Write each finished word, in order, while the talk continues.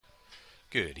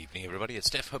Good evening, everybody. It's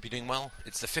Steph. Hope you're doing well.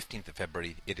 It's the 15th of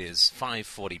February. It is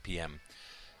 5:40 p.m.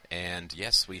 And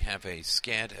yes, we have a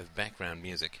scad of background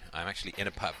music. I'm actually in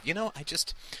a pub.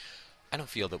 I don't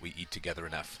feel that we eat together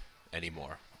enough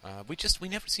anymore. We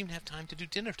never seem to have time to do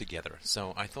dinner together.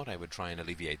 So I thought I would try and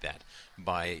alleviate that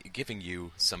by giving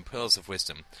you some pearls of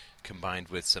wisdom combined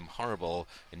with some horrible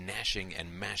gnashing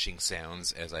and mashing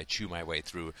sounds as I chew my way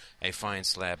through a fine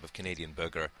slab of Canadian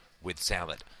burger with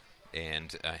salad.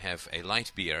 And I have a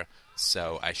light beer,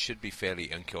 so I should be fairly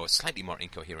slightly more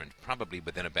incoherent, probably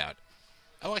within about...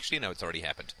 Oh, actually, no, it's already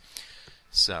happened.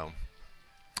 So,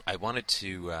 I wanted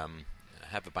to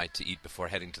have a bite to eat before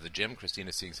heading to the gym.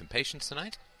 Christina's seeing some patients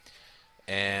tonight.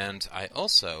 And I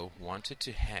also wanted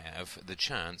to have the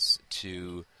chance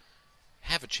to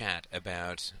have a chat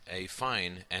about a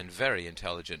fine and very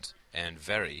intelligent and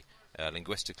very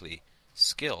linguistically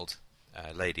skilled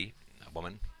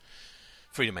woman,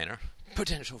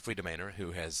 potential freedomainer,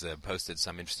 who has posted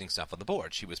some interesting stuff on the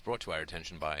board. She was brought to our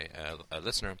attention by a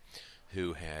listener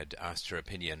who had asked her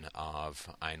opinion of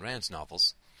Ayn Rand's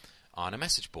novels on a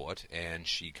message board, and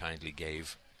she kindly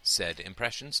gave said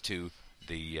impressions to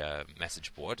the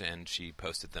message board, and she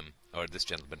posted them, or this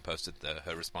gentleman posted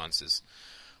her responses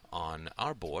on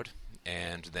our board,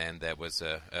 and then there was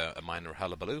a minor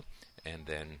hullabaloo. And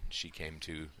then she came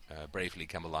to bravely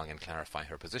come along and clarify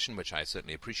her position, which I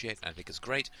certainly appreciate and I think is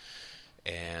great.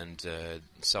 And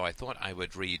so I thought I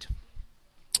would read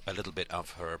a little bit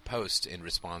of her post in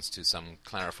response to some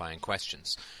clarifying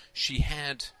questions. She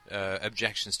had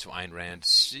objections to Ayn Rand.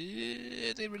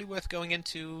 Are they really worth going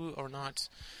into or not?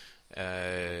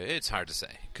 It's hard to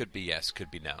say. Could be yes,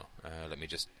 could be no. Let me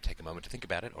just take a moment to think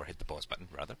about it, or hit the pause button,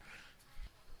 rather.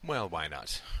 Well, why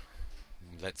not?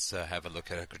 Let's have a look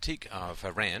at a critique of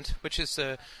Rand, which is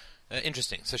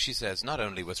interesting. So she says, not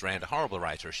only was Rand a horrible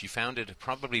writer, she founded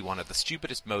probably one of the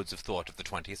stupidest modes of thought of the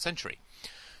 20th century.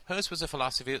 Hers was a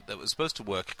philosophy that was supposed to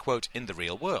work, quote, in the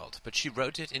real world, but she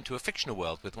wrote it into a fictional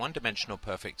world with one-dimensional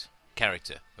perfect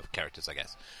characters, I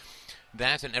guess.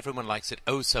 That, and everyone likes it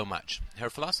oh so much. Her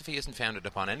philosophy isn't founded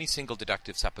upon any single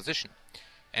deductive supposition,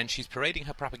 and she's parading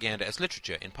her propaganda as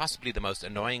literature in possibly the most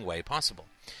annoying way possible.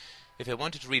 If I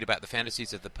wanted to read about the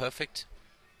fantasies of the perfect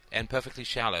and perfectly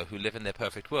shallow who live in their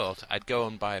perfect world, I'd go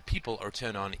and buy a People or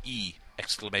turn on E! !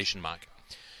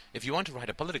 If you want to write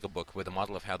a political book with a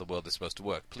model of how the world is supposed to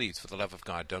work, please, for the love of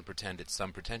God, don't pretend it's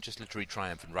some pretentious literary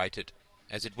triumph and write it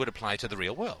as it would apply to the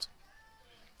real world.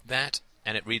 That,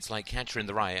 and it reads like Catcher in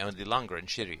the Rye, only longer and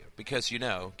shittier, because,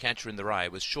 Catcher in the Rye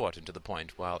was short and to the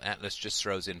point, while Atlas just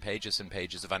throws in pages and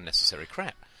pages of unnecessary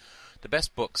crap. The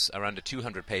best books are under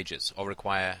 200 pages, or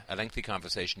require a lengthy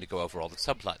conversation to go over all the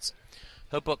subplots.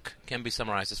 Her book can be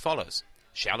summarized as follows.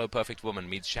 Shallow perfect woman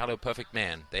meets shallow perfect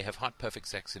man. They have hot perfect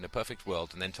sex in a perfect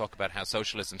world, and then talk about how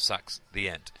socialism sucks. The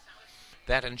end.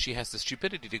 That, and she has the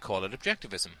stupidity to call it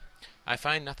objectivism. I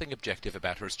find nothing objective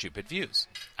about her stupid views.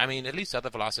 I mean, at least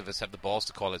other philosophers have the balls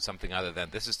to call it something other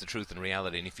than this is the truth and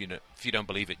reality, and if you don't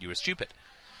believe it, you are stupid.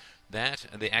 That,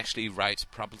 they actually write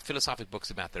philosophic books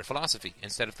about their philosophy,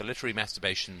 instead of the literary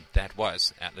masturbation that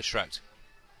was Atlas Shrugged.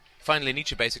 Finally,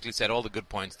 Nietzsche basically said all the good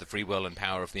points, the free will and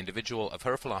power of the individual of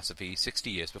her philosophy 60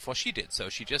 years before she did, so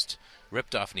she just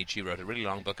ripped off Nietzsche, wrote a really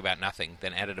long book about nothing,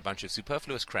 then added a bunch of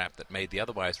superfluous crap that made the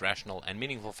otherwise rational and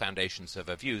meaningful foundations of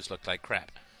her views look like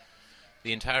crap.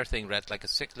 The entire thing read like a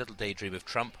sick little daydream of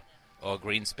Trump or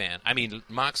Greenspan. I mean,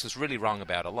 Marx was really wrong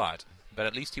about a lot, but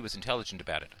at least he was intelligent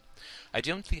about it. I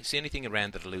don't see anything in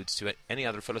Rand that alludes to any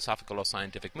other philosophical or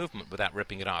scientific movement without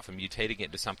ripping it off and mutating it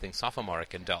into something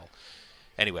sophomoric and dull.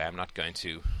 Anyway, I'm not going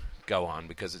to go on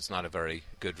because it's not a very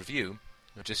good review.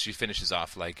 She finishes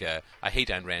off like, I hate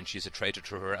Ayn Rand, she's a traitor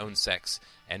to her own sex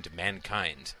and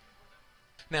mankind.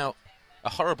 Now, a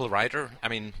horrible writer, I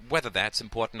mean, whether that's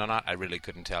important or not, I really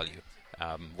couldn't tell you.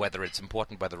 Whether it's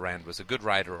important whether Rand was a good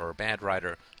writer or a bad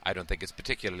writer, I don't think it's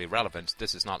particularly relevant.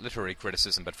 This is not literary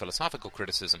criticism, but philosophical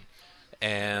criticism.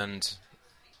 And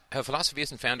her philosophy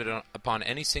isn't founded upon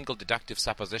any single deductive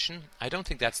supposition. I don't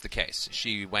think that's the case.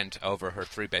 She went over her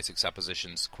three basic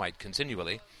suppositions quite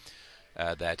continually.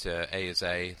 That A is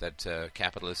A, that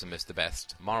capitalism is the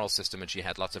best moral system, and she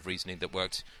had lots of reasoning that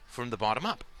worked from the bottom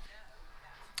up.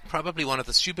 Probably one of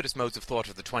the stupidest modes of thought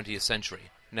of the 20th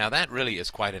century. Now, that really is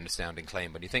quite an astounding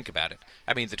claim when you think about it.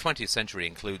 I mean, the 20th century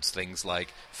includes things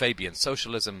like Fabian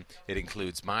socialism, it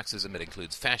includes Marxism, it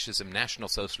includes fascism, National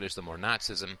Socialism or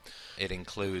Nazism, it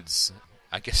includes,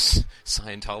 I guess,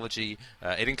 Scientology,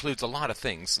 it includes a lot of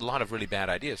things, a lot of really bad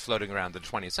ideas floating around the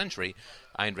 20th century.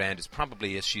 Ayn Rand is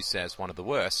probably, as she says, one of the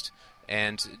worst,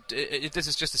 And this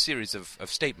is just a series of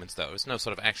statements, though. It's no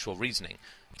sort of actual reasoning.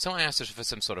 So I asked her for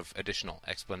some sort of additional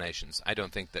explanations. I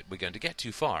don't think that we're going to get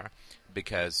too far,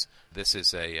 because this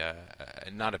is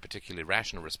not a particularly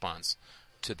rational response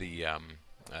to the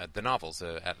novels,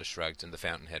 Atlas Shrugged and The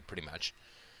Fountainhead, pretty much.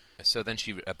 So then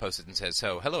she posted and says,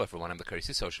 "So, hello everyone, I'm the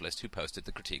courtesy socialist who posted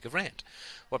the critique of Rand.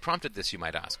 What prompted this, you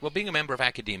might ask? Well, being a member of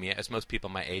academia, as most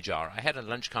people my age are, I had a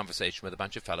lunch conversation with a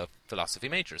bunch of fellow philosophy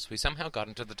majors. We somehow got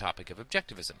into the topic of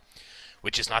objectivism,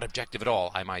 which is not objective at all,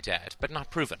 I might add, but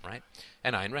not proven, right?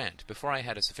 And Ayn Rand. Before I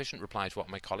had a sufficient reply to what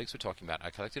my colleagues were talking about,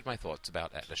 I collected my thoughts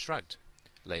about Atlas Shrugged.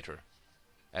 Later,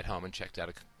 at home, and checked out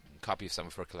a copy of some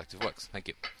of her collective works. Thank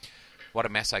you. What a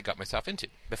mess I got myself into.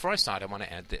 Before I start, I want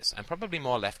to add this. I'm probably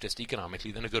more leftist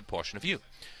economically than a good portion of you.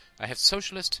 I have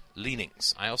socialist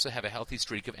leanings. I also have a healthy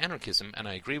streak of anarchism, and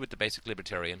I agree with the basic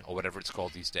libertarian, or whatever it's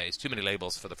called these days, too many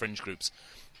labels for the fringe groups,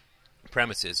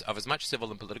 premises of as much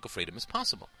civil and political freedom as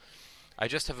possible. I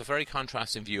just have a very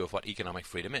contrasting view of what economic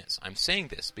freedom is. I'm saying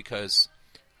this because,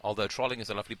 although trolling is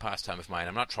a lovely pastime of mine,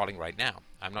 I'm not trolling right now.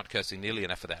 I'm not cursing nearly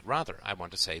enough for that. Rather, I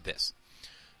want to say this.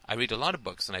 I read a lot of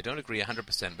books, and I don't agree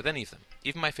 100% with any of them.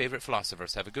 Even my favorite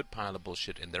philosophers have a good pile of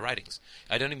bullshit in their writings.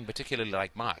 I don't even particularly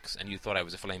like Marx, and you thought I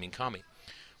was a flaming commie.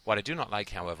 What I do not like,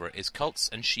 however, is cults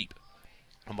and sheep.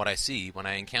 And what I see when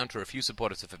I encounter a few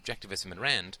supporters of objectivism and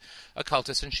Rand are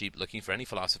cultists and sheep looking for any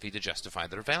philosophy to justify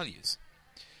their values.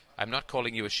 I'm not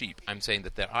calling you a sheep, I'm saying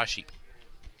that there are sheep.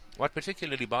 What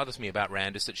particularly bothers me about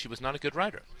Rand is that she was not a good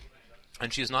writer,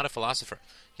 and she is not a philosopher,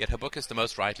 yet her book is the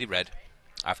most widely read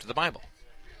after the Bible.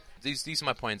 These are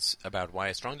my points about why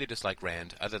I strongly dislike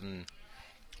Rand, other than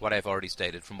what I've already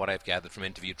stated from what I've gathered from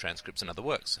interview transcripts and other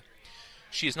works.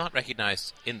 She is not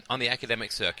recognized on the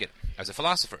academic circuit as a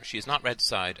philosopher. She is not read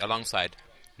alongside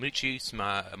Nietzsche,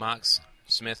 Marx,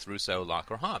 Smith, Rousseau,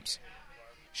 Locke, or Hobbes.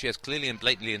 She has clearly and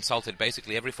blatantly insulted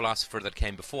basically every philosopher that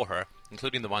came before her,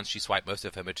 including the ones she swiped most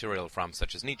of her material from,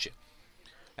 such as Nietzsche.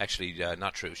 Actually,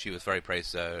 not true. She was very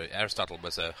praised. Aristotle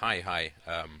was a high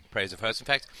praise of hers. In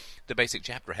fact, the basic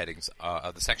chapter headings,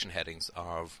 the section headings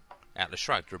of Atlas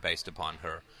Shrugged were based upon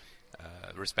her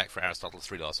respect for Aristotle's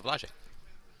three laws of logic.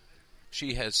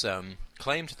 She has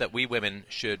claimed that we women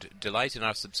should delight in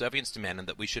our subservience to men and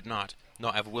that we should not,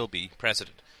 nor ever will be,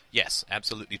 president. Yes,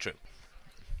 absolutely true.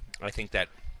 I think that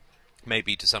may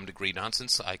be to some degree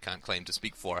nonsense. I can't claim to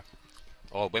speak for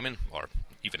all women, or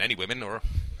even any women, or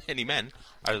any men,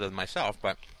 other than myself,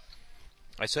 but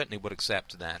I certainly would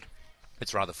accept that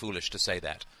it's rather foolish to say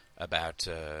that about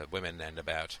women and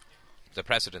about the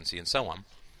presidency and so on,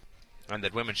 and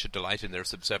that women should delight in their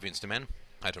subservience to men.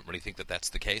 I don't really think that that's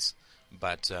the case,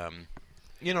 but,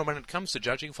 when it comes to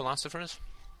judging philosophers,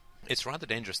 it's a rather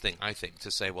dangerous thing, I think, to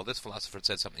say, well, this philosopher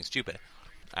said something stupid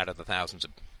out of the thousands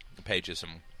of pages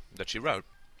that she wrote,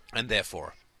 and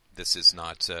therefore this is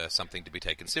not something to be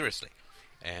taken seriously.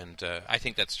 And I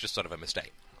think that's just sort of a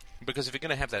mistake. Because if you're going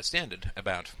to have that standard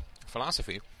about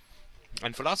philosophy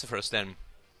and philosophers, then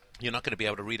you're not going to be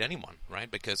able to read anyone, right?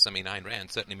 Because, Ayn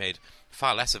Rand certainly made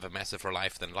far less of a mess of her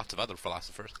life than lots of other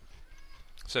philosophers.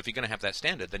 So if you're going to have that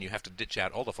standard, then you have to ditch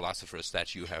out all the philosophers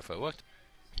that you have worked.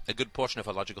 A good portion of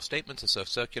her logical statements are so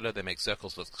circular, they make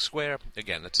circles look square.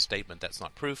 Again, that's a statement, that's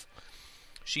not proof.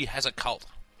 She has a cult.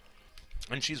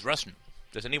 And she's Russian.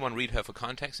 Does anyone read her for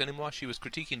context anymore? She was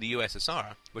critiquing the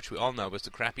USSR, which we all know was the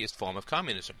crappiest form of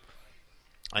communism.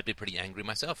 I'd be pretty angry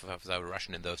myself if I was a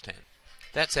Russian in those times.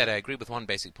 That said, I agree with one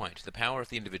basic point. The power of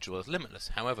the individual is limitless.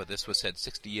 However, this was said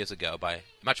 60 years ago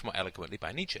much more eloquently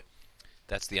by Nietzsche.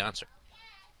 That's the answer.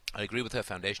 I agree with her.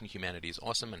 Foundation humanity is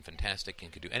awesome and fantastic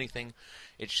and can do anything.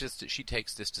 It's just that she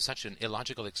takes this to such an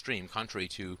illogical extreme, contrary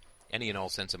to any and all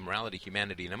sense of morality,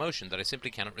 humanity, and emotion, that I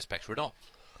simply cannot respect her at all.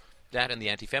 That and the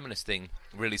anti-feminist thing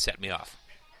really set me off.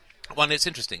 Well, it's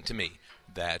interesting to me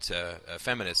that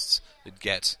feminists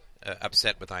get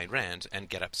upset with Ayn Rand and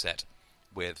get upset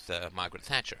with Margaret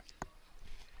Thatcher.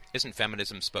 Isn't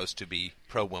feminism supposed to be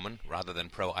pro-woman rather than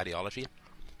pro-ideology?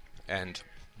 And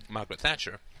Margaret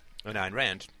Thatcher and Ayn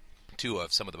Rand, two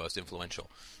of some of the most influential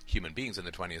human beings in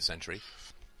the 20th century,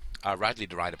 are rightly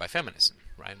derided by feminism,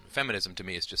 right? Feminism to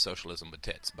me is just socialism with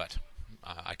tits, but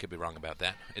I could be wrong about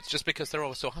that. It's just because they're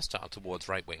all so hostile towards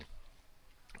right-wing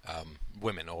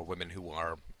women, or women who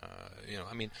are,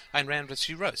 Ayn Rand, as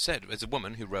she said, as a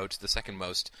woman who wrote the second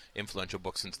most influential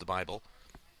book since the Bible,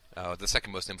 the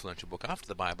second most influential book after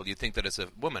the Bible, you'd think that as a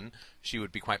woman, she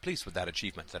would be quite pleased with that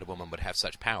achievement, that a woman would have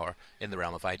such power in the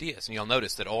realm of ideas. And you'll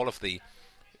notice that all of the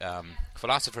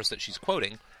philosophers that she's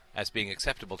quoting as being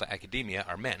acceptable to academia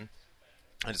are men,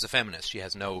 and as a feminist, she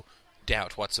has no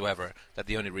doubt whatsoever that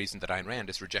the only reason that Ayn Rand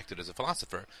is rejected as a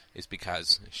philosopher is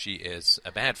because she is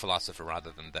a bad philosopher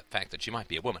rather than the fact that she might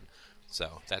be a woman.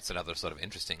 So that's another sort of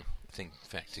interesting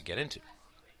fact to get into.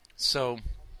 So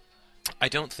I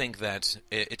don't think that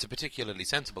it's a particularly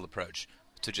sensible approach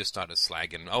to just start a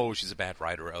slagging, oh, she's a bad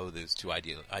writer, oh, there's too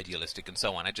idealistic, and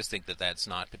so on. I just think that that's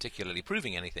not particularly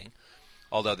proving anything,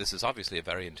 although this is obviously a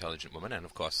very intelligent woman, and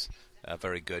of course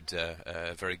very good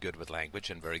with language,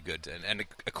 and very good, and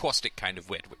a caustic kind of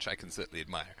wit, which I can certainly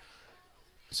admire.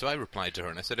 So I replied to her,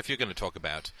 and I said, if you're going to talk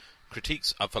about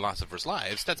critiques of philosophers'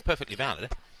 lives, that's perfectly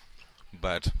valid.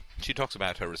 But she talks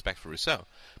about her respect for Rousseau.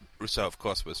 Rousseau, of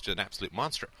course, was just an absolute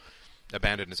monster,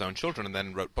 abandoned his own children, and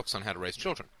then wrote books on how to raise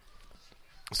children.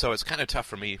 So it's kind of tough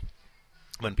for me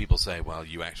when people say, well,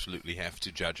 you absolutely have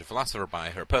to judge a philosopher by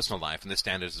her personal life, and this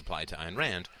standard is applied to Ayn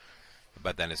Rand,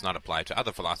 but then it's not applied to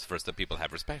other philosophers that people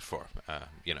have respect for,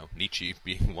 Nietzsche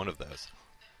being one of those.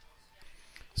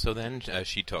 So then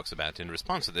she talks about, in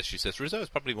response to this, she says, Rousseau is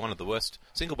probably one of the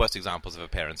single worst examples of a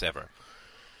parents ever.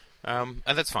 And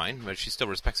that's fine, but she still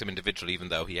respects him individually, even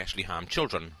though he actually harmed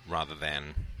children, rather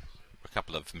than a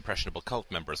couple of impressionable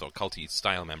cult members or culty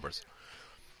style members.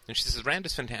 And she says, Rand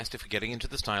is fantastic for getting into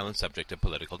the style and subject of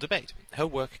political debate. Her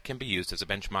work can be used as a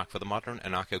benchmark for the modern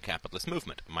anarcho-capitalist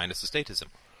movement, minus the statism.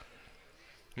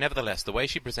 Nevertheless, the way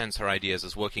she presents her ideas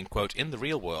as working, quote, in the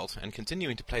real world, and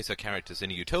continuing to place her characters in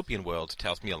a utopian world,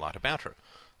 tells me a lot about her.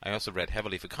 I also read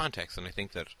heavily for context, and I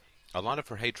think that a lot of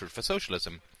her hatred for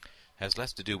socialism has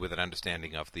less to do with an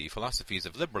understanding of the philosophies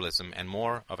of liberalism and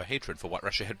more of a hatred for what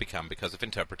Russia had become because of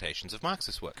interpretations of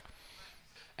Marxist work.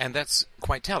 And that's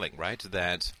quite telling, right?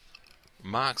 That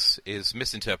Marx is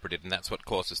misinterpreted, and that's what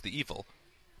causes the evil.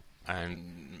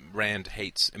 And Rand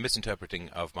hates misinterpreting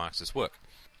of Marx's work.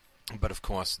 But of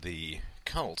course, the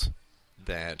cult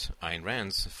that Ayn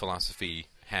Rand's philosophy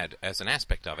had as an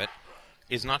aspect of it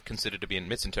is not considered to be a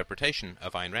misinterpretation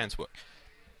of Ayn Rand's work,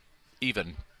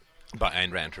 even by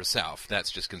Ayn Rand herself.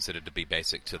 That's just considered to be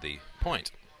basic to the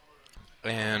point.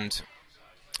 And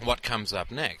what comes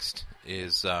up next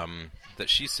is that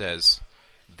she says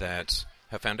that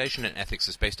her foundation in ethics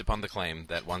is based upon the claim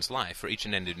that one's life, for each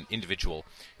and any individual,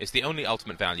 is the only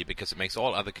ultimate value because it makes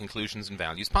all other conclusions and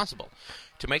values possible.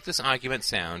 To make this argument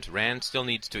sound, Rand still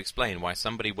needs to explain why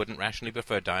somebody wouldn't rationally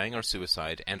prefer dying or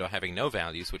suicide and or having no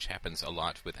values, which happens a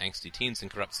lot with angsty teens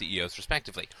and corrupt CEOs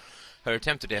respectively. Her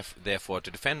attempt, therefore,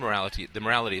 to defend the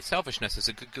morality of selfishness is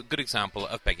a good example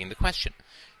of begging the question,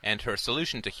 and her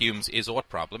solution to Hume's is-ought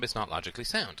problem is not logically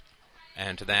sound.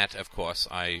 And to that, of course,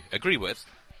 I agree with,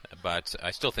 but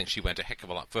I still think she went a heck of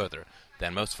a lot further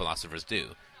than most philosophers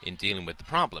do in dealing with the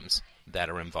problems that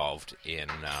are involved in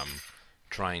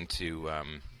trying to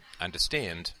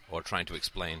understand or trying to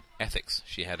explain ethics.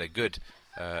 She had a good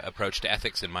approach to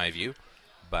ethics, in my view,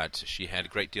 but she had a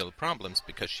great deal of problems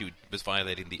because she was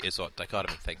violating the is-ought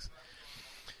dichotomy things.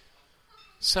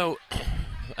 So,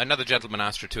 another gentleman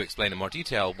asked her to explain in more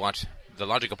detail what the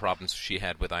logical problems she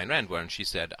had with Ayn Rand were, and she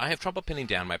said, I have trouble pinning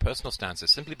down my personal stances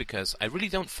simply because I really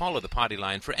don't follow the party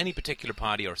line for any particular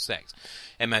party or sect,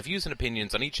 and my views and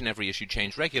opinions on each and every issue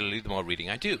change regularly the more reading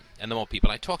I do, and the more people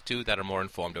I talk to that are more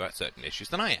informed about certain issues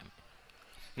than I am.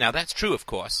 Now, that's true, of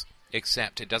course,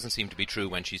 except it doesn't seem to be true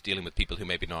when she's dealing with people who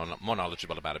may be more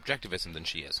knowledgeable about objectivism than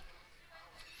she is.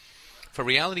 For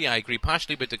reality, I agree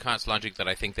partially with Descartes' logic that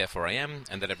I think, therefore I am,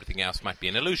 and that everything else might be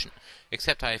an illusion,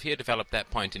 except I have here developed that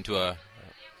point into a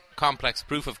complex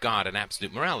proof of God and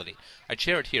absolute morality. I'd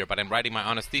share it here, but I'm writing my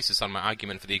honest thesis on my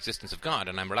argument for the existence of God,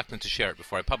 and I'm reluctant to share it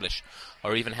before I publish,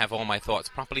 or even have all my thoughts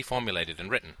properly formulated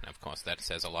and written. Of course, that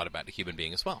says a lot about the human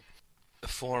being as well.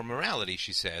 For morality,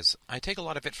 she says, I take a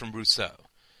lot of it from Rousseau.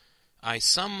 I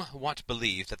somewhat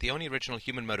believe that the only original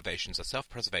human motivations are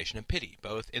self-preservation and pity,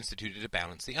 both instituted to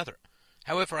balance the other.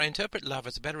 However, I interpret love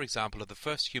as a better example of the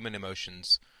first human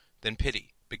emotions than pity,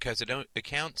 because it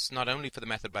accounts not only for the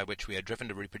method by which we are driven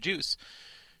to reproduce,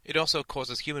 it also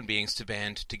causes human beings to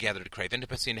band together to crave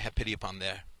intimacy and to have pity upon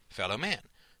their fellow man.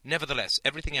 Nevertheless,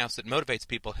 everything else that motivates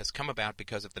people has come about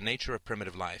because of the nature of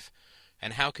primitive life,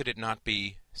 and how could it not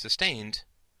be sustained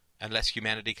unless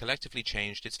humanity collectively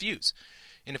changed its views?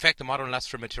 In effect, the modern lust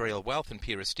for material wealth and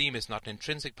pure esteem is not an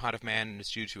intrinsic part of man and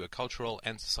is due to a cultural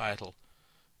and societal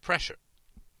pressure.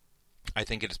 I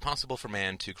think it is possible for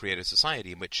man to create a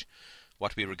society in which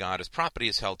what we regard as property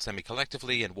is held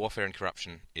semi-collectively and warfare and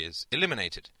corruption is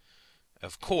eliminated.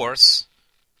 Of course,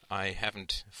 I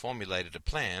haven't formulated a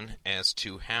plan as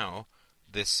to how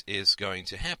this is going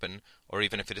to happen, or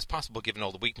even if it is possible given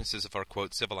all the weaknesses of our,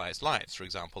 quote, civilized lives, for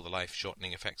example, the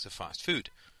life-shortening effects of fast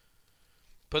food.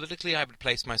 Politically, I would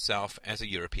place myself as a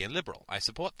European liberal. I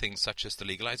support things such as the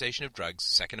legalization of drugs,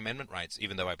 Second Amendment rights,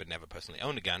 even though I would never personally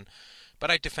own a gun, but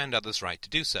I defend others' right to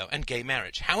do so, and gay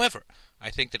marriage. However, I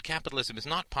think that capitalism is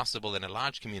not possible in a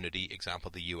large community, example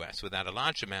the US, without a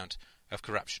large amount of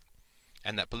corruption,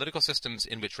 and that political systems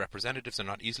in which representatives are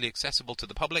not easily accessible to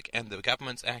the public and the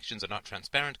government's actions are not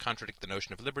transparent contradict the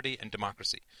notion of liberty and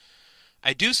democracy.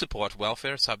 I do support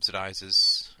welfare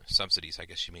subsidies, I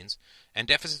guess she means, and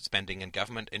deficit spending and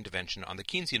government intervention on the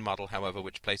Keynesian model, however,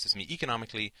 which places me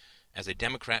economically as a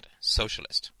Democrat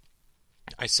socialist.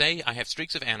 I say I have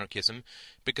streaks of anarchism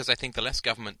because I think the less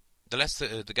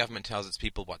the government tells its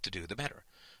people what to do, the better.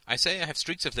 I say I have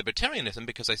streaks of libertarianism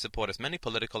because I support as many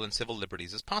political and civil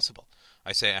liberties as possible.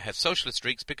 I say I have socialist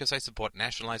streaks because I support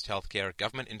nationalized healthcare,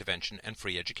 government intervention, and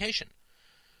free education.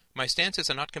 My stances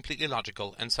are not completely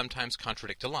logical and sometimes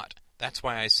contradict a lot. That's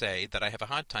why I say that I have a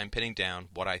hard time pinning down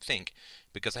what I think,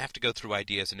 because I have to go through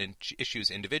ideas and issues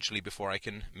individually before I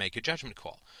can make a judgment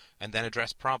call, and then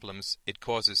address problems it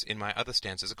causes in my other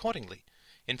stances accordingly.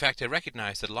 In fact, I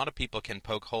recognize that a lot of people can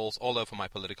poke holes all over my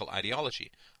political ideology.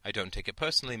 I don't take it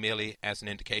personally, merely as an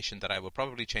indication that I will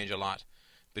probably change a lot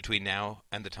between now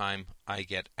and the time I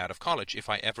get out of college. If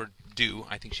I ever do,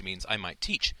 I think she means I might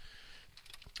teach.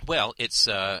 Well, it's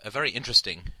a very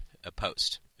interesting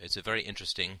post. It's a very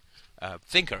interesting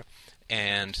thinker,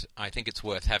 and I think it's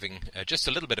worth having just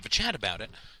a little bit of a chat about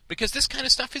it, because this kind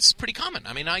of stuff is pretty common.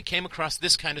 I mean, I came across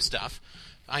this kind of stuff.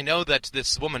 I know that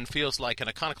this woman feels like an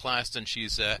iconoclast, and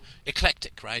she's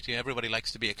eclectic, right? Everybody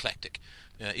likes to be eclectic,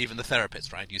 even the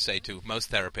therapist, right? You say to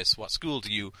most therapists, what school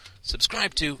do you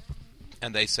subscribe to?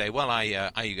 And they say, well,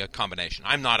 I a combination.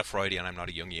 I'm not a Freudian, I'm not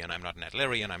a Jungian, I'm not an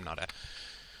Adlerian, I'm not a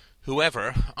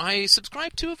whoever. I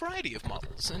subscribe to a variety of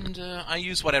models, and I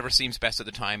use whatever seems best at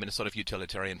the time in a sort of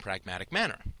utilitarian, pragmatic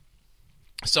manner.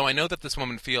 So I know that this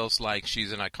woman feels like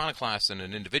she's an iconoclast and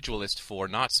an individualist for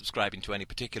not subscribing to any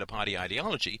particular party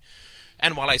ideology,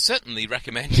 and while I certainly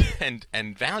recommend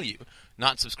and value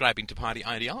not subscribing to party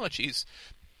ideologies,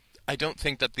 I don't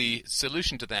think that the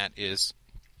solution to that is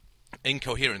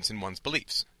incoherence in one's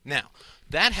beliefs. Now,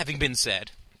 that having been said,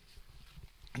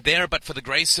 there, but for the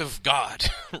grace of God,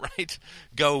 right?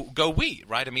 Go we,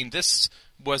 right? I mean, this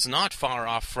was not far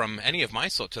off from any of my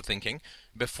sorts of thinking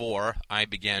before I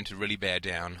began to really bear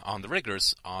down on the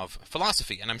rigors of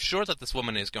philosophy. And I'm sure that this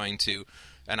woman is going to,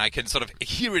 and I can sort of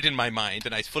hear it in my mind,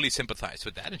 and I fully sympathize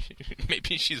with that.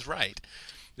 Maybe she's right.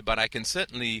 But I can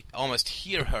certainly almost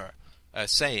hear her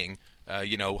saying,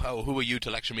 oh, who are you to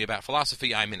lecture me about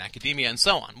philosophy? I'm in academia, and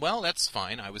so on. Well, that's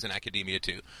fine. I was in academia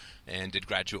too, and did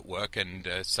graduate work, and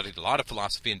studied a lot of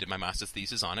philosophy, and did my master's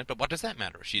thesis on it. But what does that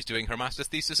matter? She's doing her master's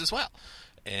thesis as well,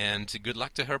 and good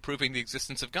luck to her proving the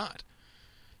existence of God.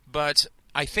 But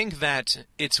I think that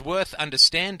it's worth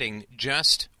understanding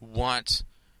just what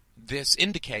this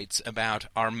indicates about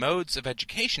our modes of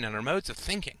education and our modes of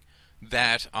thinking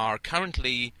that are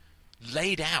currently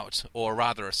laid out, or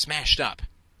rather smashed up,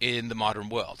 in the modern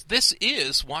world. This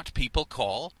is what people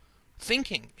call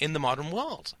thinking in the modern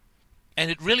world. And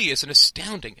it really is an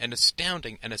astounding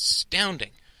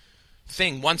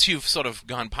thing once you've sort of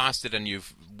gone past it and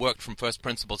you've worked from first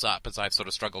principles up, as I've sort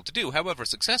of struggled to do, however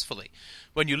successfully.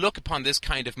 When you look upon this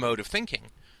kind of mode of thinking,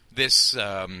 this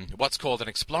what's called an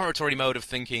exploratory mode of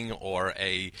thinking, or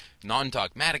a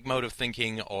non-dogmatic mode of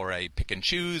thinking, or a pick and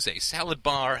choose, a salad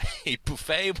bar, a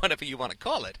buffet, whatever you want to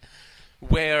call it,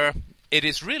 where it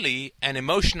is really an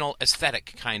emotional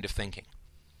aesthetic kind of thinking.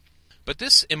 But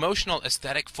this emotional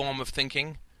aesthetic form of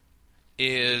thinking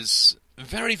is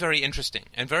very, very interesting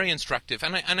and very instructive,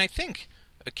 and I think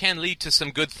it can lead to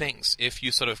some good things if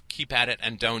you sort of keep at it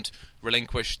and don't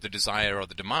relinquish the desire or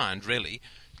the demand, really,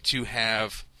 to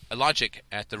have a logic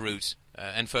at the root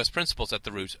and first principles at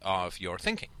the root of your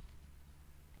thinking.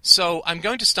 So I'm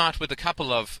going to start with a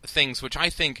couple of things which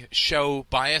I think show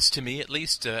bias, to me at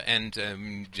least,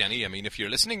 and Jenny, I mean, if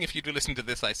you're listening, if you do listen to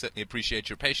this, I certainly appreciate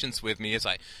your patience with me as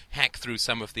I hack through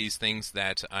some of these things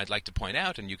that I'd like to point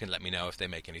out, and you can let me know if they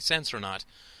make any sense or not.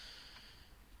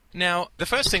 Now, the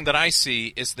first thing that I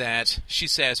see is that she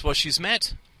says, well, she's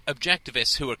met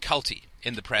objectivists who are culty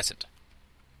in the present,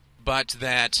 but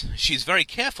that she's very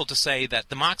careful to say that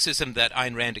the Marxism that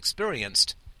Ayn Rand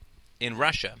experienced in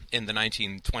Russia in the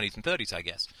 1920s and 30s, I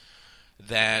guess,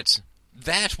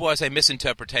 that was a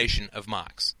misinterpretation of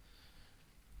Marx.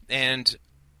 And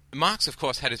Marx, of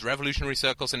course, had his revolutionary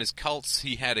circles and his cults.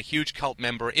 He had a huge cult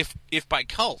member. If by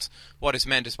cult what is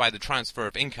meant is by the transfer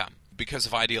of income because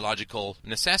of ideological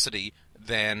necessity,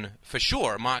 then for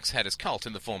sure Marx had his cult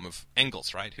in the form of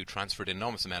Engels, right, who transferred an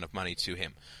enormous amount of money to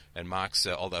him. And Marx,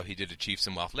 although he did achieve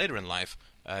some wealth later in life,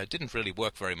 didn't really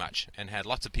work very much and had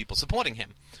lots of people supporting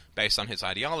him based on his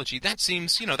ideology. That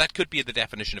seems, that could be the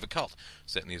definition of a cult.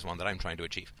 Certainly is one that I'm trying to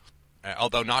achieve.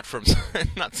 Although not from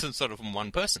from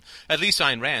one person. At least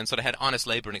Ayn Rand sort of had honest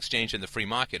labor and exchange in the free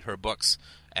market, her books,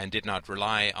 and did not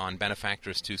rely on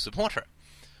benefactors to support her,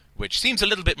 which seems a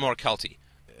little bit more culty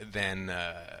than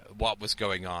what was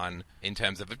going on in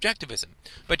terms of objectivism.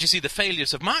 But you see, the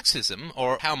failures of Marxism,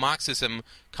 or how Marxism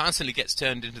constantly gets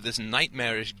turned into this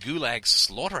nightmarish gulag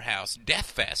slaughterhouse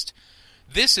death fest,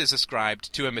 this is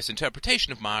ascribed to a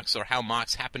misinterpretation of Marx, or how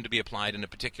Marx happened to be applied in a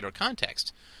particular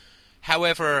context.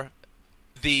 However,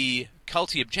 the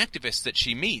culty objectivists that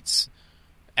she meets,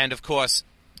 and of course,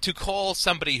 to call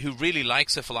somebody who really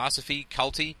likes a philosophy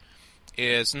culty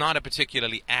is not a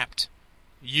particularly apt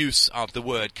use of the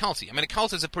word culty. I mean, a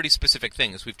cult is a pretty specific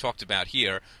thing, as we've talked about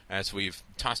here, as we've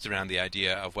tossed around the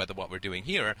idea of whether what we're doing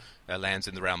here lands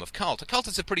in the realm of cult. A cult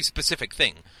is a pretty specific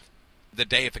thing, the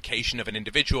deification of an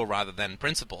individual rather than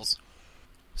principles.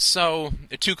 So,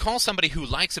 to call somebody who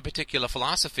likes a particular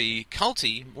philosophy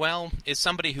culty, well, is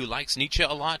somebody who likes Nietzsche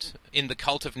a lot, in the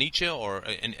cult of Nietzsche, or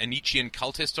a Nietzschean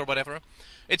cultist or whatever.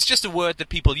 It's just a word that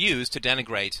people use to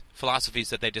denigrate philosophies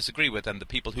that they disagree with and the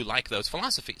people who like those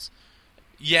philosophies.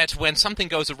 Yet, when something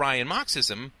goes awry in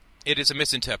Marxism, it is a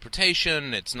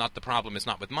misinterpretation, the problem is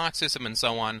not with Marxism and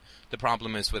so on, the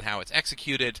problem is with how it's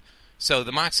executed. So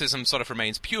the Marxism sort of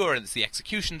remains pure, and it's the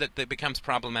execution that becomes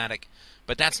problematic.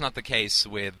 But that's not the case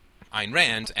with Ayn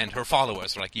Rand and her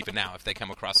followers, like even now, if they come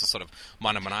across as sort of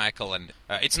monomaniacal. And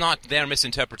it's not their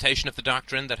misinterpretation of the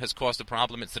doctrine that has caused the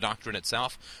problem, it's the doctrine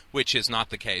itself, which is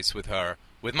not the case with her,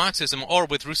 with Marxism, or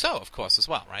with Rousseau, of course, as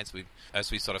well, right,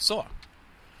 as we sort of saw.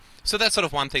 So that's sort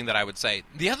of one thing that I would say.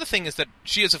 The other thing is that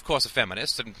she is, of course, a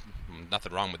feminist, and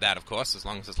nothing wrong with that, of course, as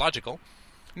long as it's logical.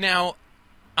 Now,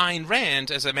 Ayn Rand,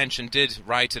 as I mentioned, did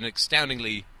write an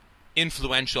astoundingly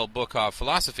influential book of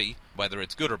philosophy. Whether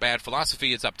it's good or bad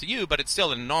philosophy is up to you, but it's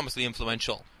still an enormously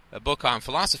influential book on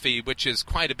philosophy, which is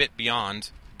quite a bit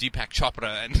beyond Deepak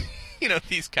Chopra and,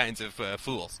 these kinds of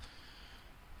fools.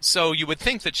 So you would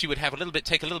think that she would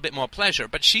take a little bit more pleasure,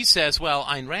 but she says, well,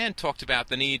 Ayn Rand talked about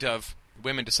the need of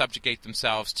women to subjugate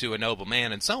themselves to a noble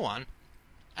man and so on,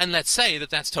 and let's say that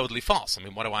that's totally false. I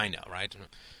mean, what do I know, right?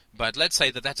 But let's say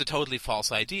that that's a totally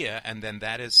false idea, and then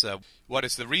that is what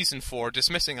is the reason for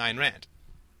dismissing Ayn Rand?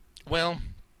 Well,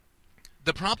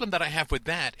 the problem that I have with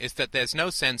that is that there's no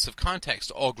sense of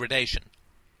context or gradation.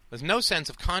 There's no sense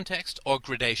of context or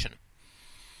gradation.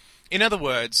 In other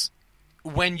words,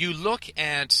 when you look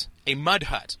at a mud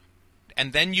hut,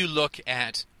 and then you look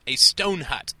at a stone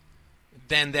hut,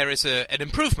 then there is an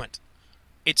improvement.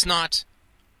 It's not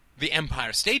the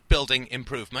Empire State Building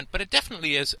improvement, but it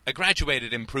definitely is a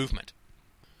graduated improvement.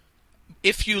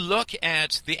 If you look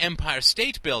at the Empire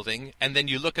State Building, and then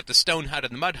you look at the stone hut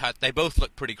and the mud hut, they both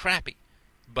look pretty crappy.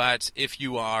 But if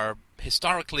you are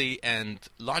historically and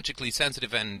logically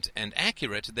sensitive and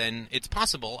accurate, then it's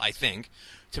possible, I think,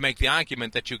 to make the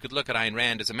argument that you could look at Ayn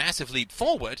Rand as a massive leap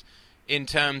forward in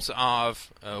terms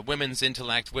of women's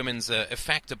intellect, women's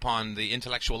effect upon the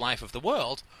intellectual life of the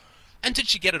world. And did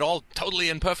she get it all totally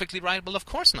and perfectly right? Well, of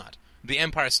course not. The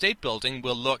Empire State Building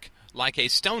will look like a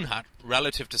stone hut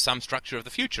relative to some structure of the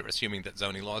future, assuming that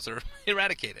zoning laws are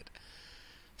eradicated.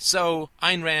 So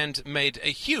Ayn Rand made a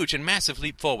huge and massive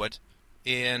leap forward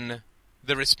in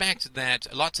the respect that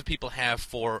lots of people have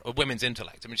for a women's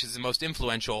intellect. I mean, she's the most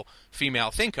influential female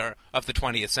thinker of the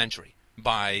 20th century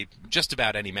by just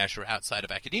about any measure outside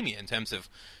of academia in terms of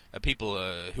people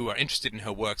who are interested in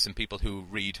her works and people who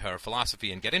read her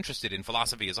philosophy and get interested in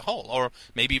philosophy as a whole, or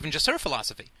maybe even just her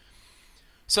philosophy.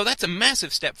 So that's a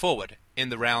massive step forward in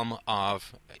the realm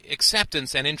of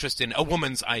acceptance and interest in a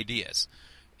woman's ideas.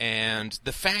 And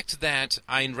the fact that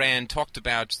Ayn Rand talked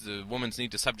about the woman's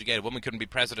need to subjugate, a woman couldn't be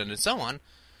president and so on,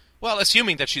 well,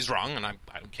 assuming that she's wrong, and I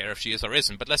don't care if she is or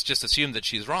isn't, but let's just assume that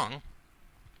she's wrong,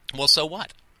 well, so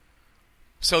what?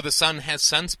 So the sun has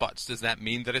sunspots. Does that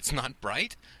mean that it's not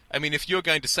bright? I mean, if you're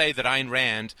going to say that Ayn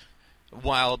Rand,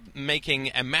 while making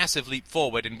a massive leap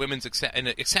forward in women's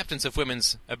acceptance of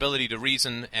women's ability to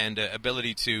reason and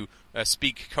ability to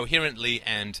speak coherently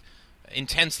and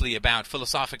intensely about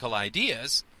philosophical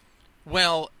ideas,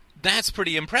 well, that's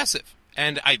pretty impressive.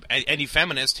 And any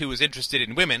feminist who is interested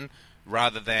in women,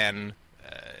 rather than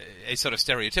a sort of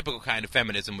stereotypical kind of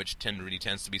feminism, which really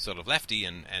tends to be sort of lefty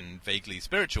and vaguely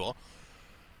spiritual,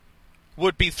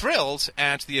 would be thrilled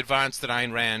at the advance that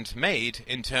Ayn Rand made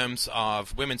in terms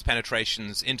of women's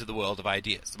penetrations into the world of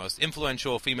ideas. The most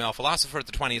influential female philosopher of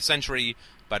the 20th century,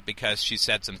 but because she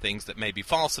said some things that may be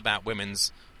false about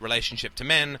women's relationship to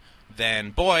men,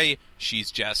 then, boy,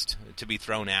 she's just to be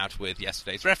thrown out with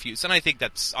yesterday's refuse. And I think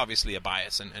that's obviously a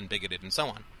bias and bigoted and so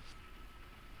on.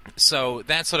 So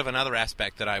that's sort of another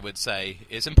aspect that I would say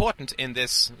is important in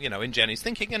this, in Jenny's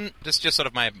thinking, and this is just sort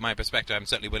of my perspective. I'm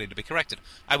certainly willing to be corrected.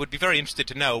 I would be very interested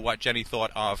to know what Jenny thought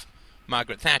of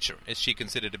Margaret Thatcher. Is she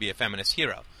considered to be a feminist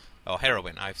hero or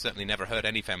heroine? I've certainly never heard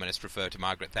any feminist refer to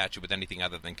Margaret Thatcher with anything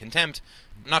other than contempt,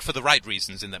 not for the right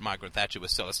reasons in that Margaret Thatcher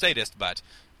was still a statist, but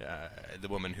the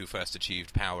woman who first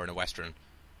achieved power in a Western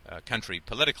country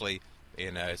politically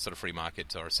in a sort of free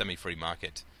market or semi-free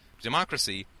market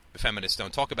democracy. The feminists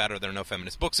don't talk about her. There are no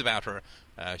feminist books about her.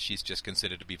 She's just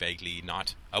considered to be vaguely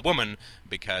not a woman,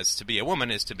 because to be a woman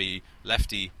is to be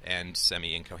lefty and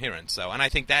semi-incoherent. And I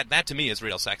think that to me is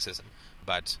real sexism.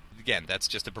 But again, that's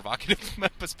just a provocative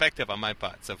perspective on my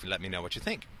part, so let me know what you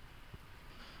think.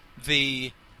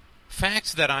 The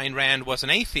fact that Ayn Rand was an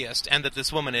atheist and that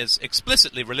this woman is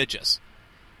explicitly religious,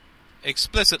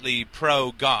 explicitly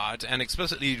pro-God, and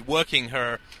explicitly working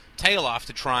her tail off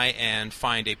to try and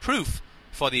find a proof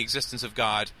for the existence of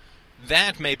God,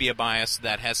 that may be a bias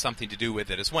that has something to do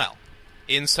with it as well.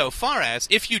 Insofar as,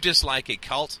 if you dislike a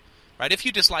cult, right, if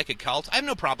you dislike a cult, I have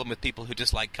no problem with people who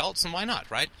dislike cults, and why not,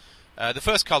 right? The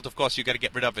first cult, of course, you've got to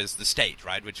get rid of is the state,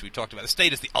 right, which we talked about. The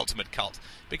state is the ultimate cult,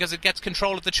 because it gets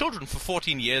control of the children for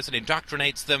 14 years and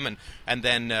indoctrinates them, and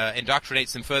then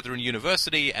indoctrinates them further in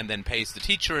university, and then pays the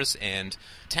teachers, and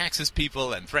taxes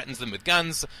people, and threatens them with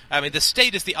guns. I mean, the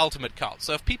state is the ultimate cult.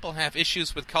 So if people have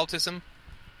issues with cultism,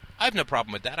 I have no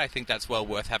problem with that. I think that's well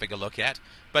worth having a look at.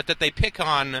 But that they pick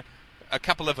on a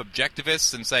couple of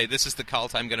objectivists and say, this is the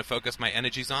cult I'm going to focus my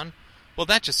energies on, well,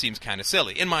 that just seems kind of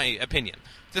silly, in my opinion.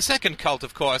 The second cult,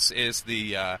 of course, is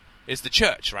the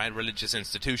church, right? Religious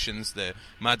institutions, the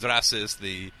madrasas,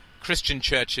 the Christian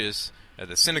churches,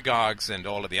 the synagogues, and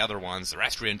all of the other ones, the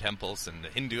Zoroastrian temples, and the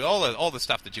Hindu, all the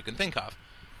stuff that you can think of.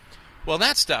 Well,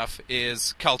 that stuff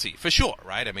is culty, for sure,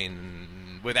 right? I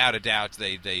mean, without a doubt,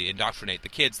 they indoctrinate the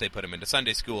kids, they put them into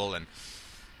Sunday school, and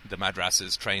the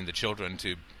madrasas train the children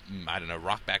to,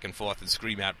 rock back and forth and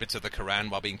scream out bits of the Quran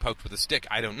while being poked with a stick.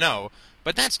 I don't know.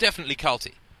 But that's definitely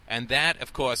culty. And that,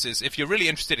 of course, is, if you're really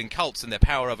interested in cults and their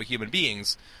power over human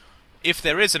beings, if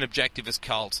there is an objectivist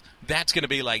cult, that's going to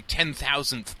be like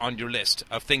 10,000th on your list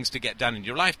of things to get done in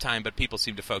your lifetime, but people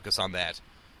seem to focus on that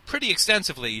pretty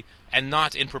extensively and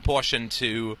not in proportion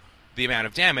to the amount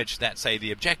of damage that, say,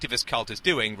 the objectivist cult is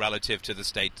doing relative to the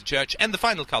state, the church, and the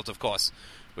final cult, of course,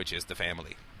 which is the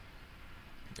family,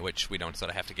 which we don't sort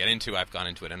of have to get into. I've gone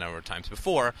into it a number of times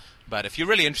before. But if you're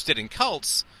really interested in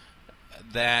cults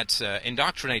that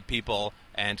indoctrinate people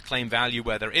and claim value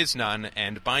where there is none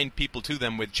and bind people to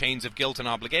them with chains of guilt and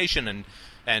obligation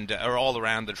and are all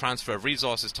around the transfer of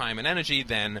resources, time, and energy,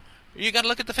 then you got to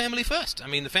look at the family first. I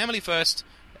mean, the family first,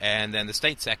 and then the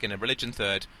state second, and religion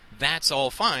third. That's all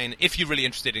fine if you're really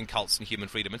interested in cults and human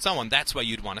freedom and so on. That's where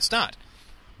you'd want to start.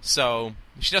 So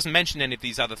she doesn't mention any of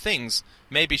these other things.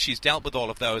 Maybe she's dealt with all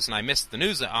of those and I missed the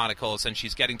news articles, and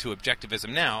she's getting to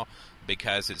objectivism now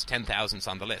because it's 10,000s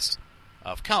on the list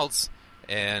of cults.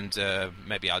 And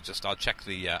maybe I'll check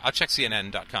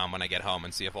CNN.com when I get home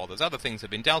and see if all those other things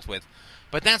have been dealt with.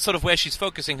 But that's sort of where she's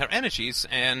focusing her energies,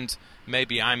 and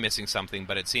maybe I'm missing something,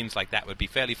 but it seems like that would be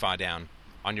fairly far down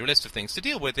on your list of things to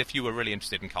deal with if you were really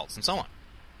interested in cults and so on.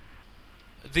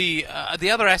 The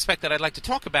other aspect that I'd like to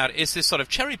talk about is this sort of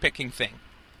cherry-picking thing,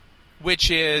 which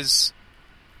is,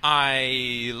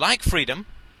 I like freedom.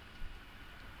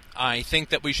 I think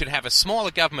that we should have as small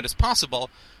a government as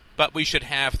possible, but we should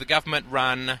have the government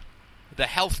run the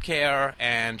healthcare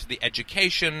and the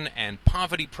education and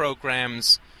poverty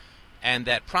programs, and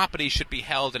that property should be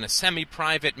held in a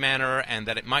semi-private manner, and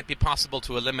that it might be possible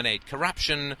to eliminate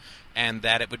corruption, and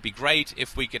that it would be great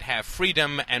if we could have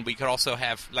freedom, and we could also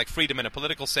have, like, freedom in a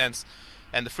political sense,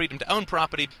 and the freedom to own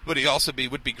property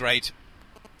would be great,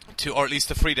 or at least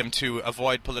the freedom to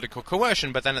avoid political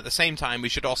coercion. But then at the same time, we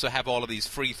should also have all of these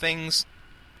free things,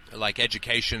 like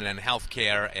education and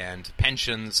healthcare and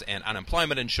pensions and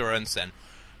unemployment insurance and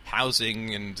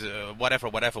housing and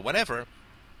whatever.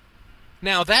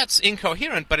 Now, that's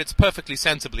incoherent, but it's perfectly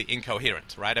sensibly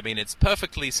incoherent, right? I mean, it's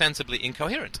perfectly sensibly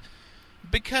incoherent.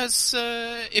 Because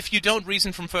if you don't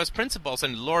reason from first principles,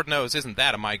 and Lord knows isn't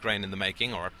that a migraine in the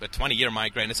making, or a 20-year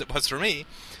migraine as it was for me,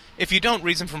 if you don't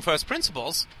reason from first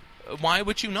principles, why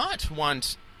would you not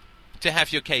want to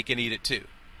have your cake and eat it too?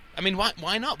 I mean,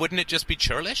 why not? Wouldn't it just be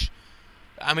churlish?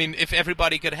 I mean, if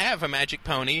everybody could have a magic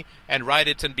pony and ride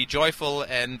it and be joyful,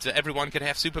 and everyone could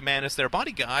have Superman as their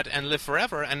bodyguard and live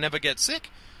forever and never get sick,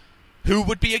 who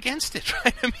would be against it,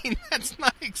 right? I mean, that's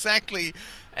not exactly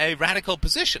a radical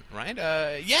position, right?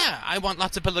 Yeah, I want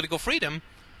lots of political freedom,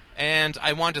 and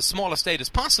I want as small a state as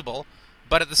possible,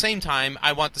 but at the same time,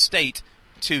 I want the state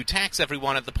to tax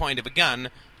everyone at the point of a gun,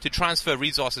 to transfer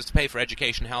resources to pay for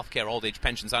education, healthcare, old age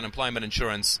pensions, unemployment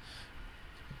insurance.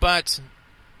 But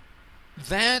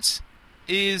that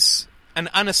is an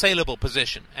unassailable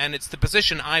position, and it's the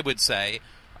position, I would say,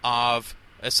 of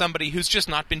somebody who's just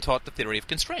not been taught the theory of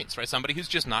constraints, right? Somebody who's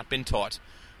just not been taught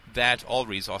that all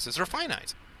resources are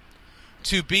finite.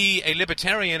 To be a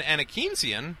libertarian and a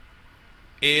Keynesian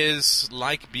is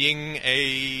like being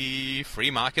a free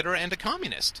marketer and a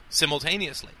communist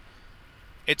simultaneously.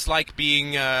 It's like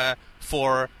being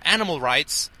for animal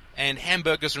rights and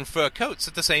hamburgers and fur coats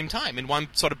at the same time in one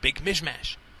sort of big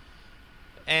mishmash.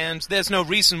 And there's no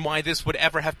reason why this would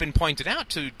ever have been pointed out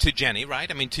to Jenny, right?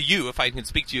 I mean, to you, if I can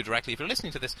speak to you directly, if you're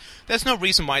listening to this, there's no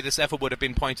reason why this ever would have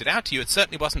been pointed out to you. It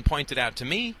certainly wasn't pointed out to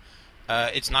me.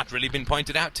 It's not really been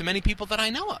pointed out to many people that I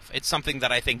know of. It's something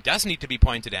that I think does need to be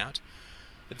pointed out,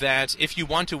 that if you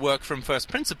want to work from first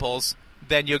principles,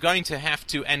 then you're going to have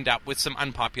to end up with some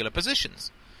unpopular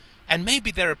positions. And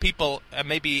maybe there are people,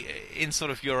 maybe in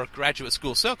sort of your graduate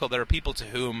school circle, there are people to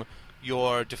whom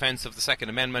your defense of the Second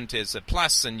Amendment is a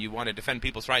plus, and you want to defend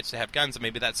people's rights to have guns, and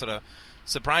maybe that's sort of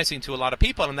surprising to a lot of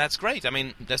people, and that's great. I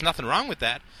mean, there's nothing wrong with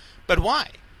that. But why?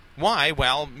 Why?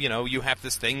 Well, you know, you have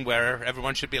this thing where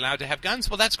everyone should be allowed to have guns.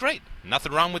 Well, that's great.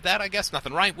 Nothing wrong with that, I guess.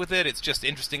 Nothing right with it. It's just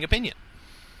interesting opinion.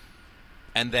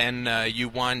 And then you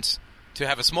want to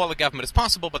have as small a government as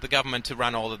possible, but the government to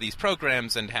run all of these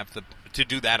programs and have to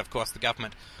do that, of course, the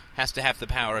government has to have the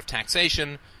power of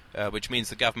taxation, which means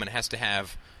the government has to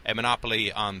have a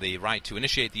monopoly on the right to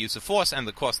initiate the use of force, and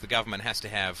of course the government has to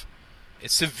have a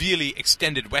severely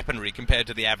extended weaponry compared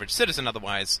to the average citizen.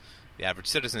 Otherwise, the average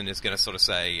citizen is going to sort of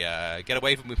say, get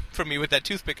away from me with that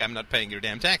toothpick, I'm not paying your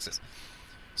damn taxes.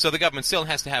 So the government still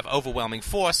has to have overwhelming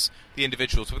force. The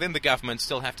individuals within the government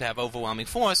still have to have overwhelming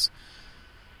force.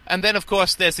 And then, of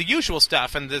course, there's the usual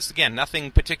stuff, and there's, again,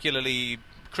 nothing particularly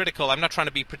critical. I'm not trying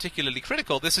to be particularly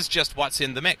critical. This is just what's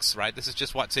in the mix, right? This is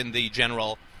just what's in the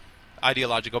general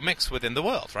ideological mix within the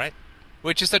world, right?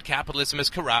 Which is that capitalism is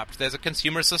corrupt, there's a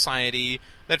consumer society,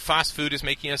 that fast food is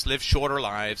making us live shorter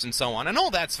lives, and so on. And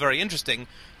all that's very interesting.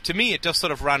 To me, it does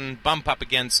sort of bump up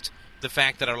against the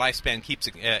fact that our lifespan keeps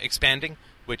expanding,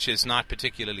 which is not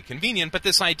particularly convenient. But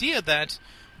this idea that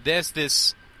there's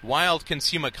this wild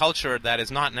consumer culture that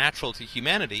is not natural to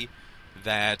humanity,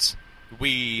 that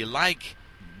we like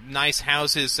nice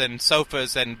houses and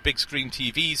sofas and big screen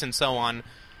TVs and so on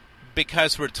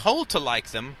because we're told to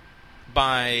like them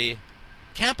by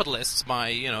capitalists, by,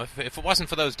 you know, if it wasn't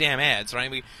for those damn ads,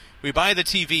 right? We buy the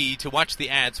TV to watch the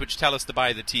ads which tell us to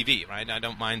buy the TV, right? I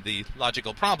don't mind the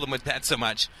logical problem with that so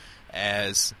much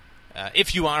as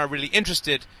if you are really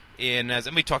interested in,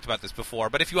 and we talked about this before,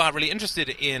 but if you are really interested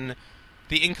in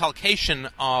the inculcation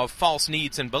of false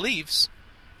needs and beliefs,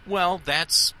 well,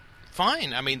 that's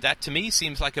fine. I mean, that to me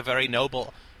seems like a very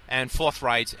noble and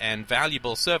forthright and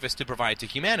valuable service to provide to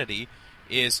humanity,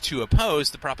 is to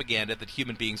oppose the propaganda that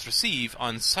human beings receive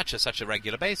on such a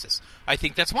regular basis. I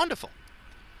think that's wonderful.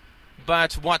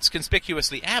 But what's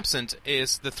conspicuously absent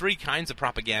is the three kinds of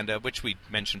propaganda, which we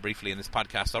mentioned briefly in this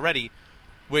podcast already,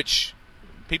 which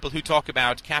people who talk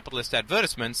about capitalist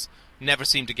advertisements never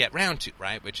seem to get round to,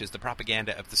 right? Which is the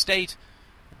propaganda of the state.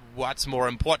 What's more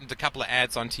important, a couple of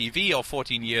ads on TV or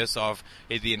 14 years of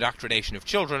the indoctrination of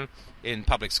children in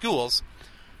public schools,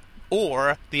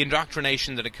 or the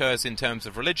indoctrination that occurs in terms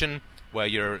of religion, where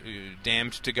you're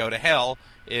damned to go to hell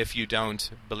if you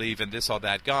don't believe in this or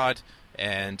that God,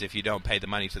 and if you don't pay the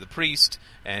money to the priest,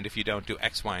 and if you don't do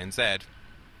X, Y, and Z,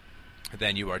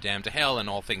 then you are damned to hell and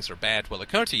all things are bad will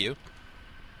occur to you.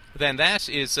 Then that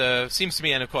is, seems to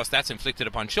me, and of course that's inflicted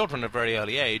upon children at a very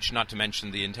early age, not to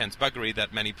mention the intense buggery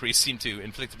that many priests seem to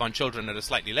inflict upon children at a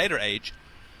slightly later age.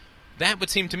 That would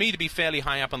seem to me to be fairly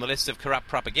high up on the list of corrupt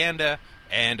propaganda.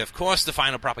 And of course the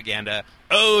final propaganda,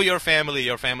 oh, your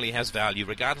family has value,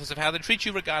 regardless of how they treat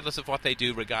you, regardless of what they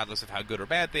do, regardless of how good or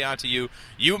bad they are to you.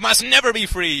 You must never be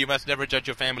free, you must never judge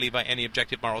your family by any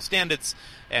objective moral standards,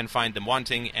 and find them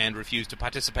wanting, and refuse to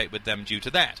participate with them due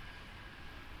to that.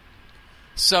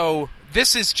 So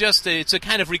this is just it's a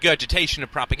kind of regurgitation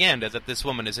of propaganda that this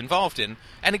woman is involved in.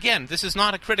 And again, this is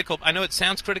not a critical, I know it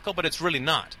sounds critical, but it's really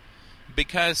not.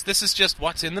 Because this is just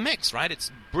what's in the mix, right?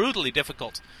 It's brutally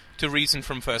difficult to reason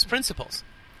from first principles.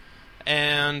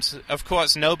 And, of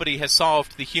course, nobody has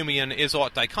solved the Humean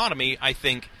is-ought dichotomy, I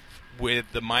think,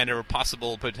 with the minor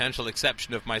possible potential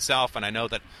exception of myself, and I know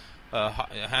that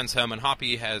Hans Hermann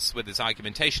Hoppe has, with his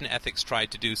argumentation ethics,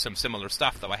 tried to do some similar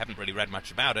stuff, though I haven't really read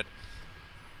much about it.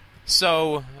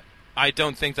 So I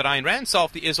don't think that Ayn Rand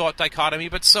solved the is-ought dichotomy,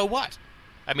 but so what?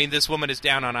 I mean, this woman is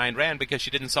down on Ayn Rand because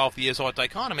she didn't solve the is-ought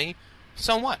dichotomy.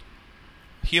 So what?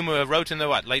 Hume wrote in the,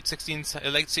 late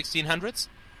 1600s?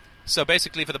 So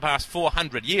basically for the past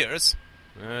 400 years,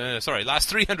 last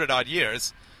 300-odd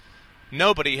years,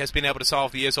 nobody has been able to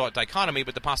solve the is-ought dichotomy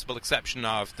with the possible exception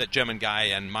of that German guy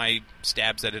and my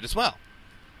stabs at it as well.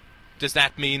 Does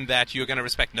that mean that you're going to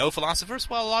respect no philosophers?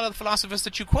 Well, a lot of the philosophers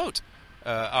that you quote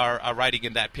are writing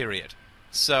in that period.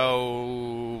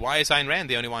 So why is Ayn Rand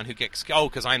the only one who gets... Oh,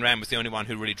 because Ayn Rand was the only one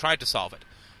who really tried to solve it.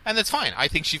 And that's fine. I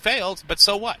think she failed, but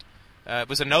so what? It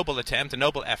was a noble attempt, a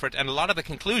noble effort, and a lot of the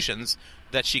conclusions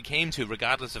that she came to,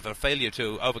 regardless of her failure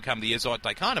to overcome the is-ought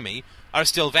dichotomy, are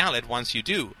still valid once you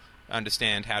do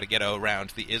understand how to get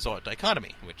around the is-ought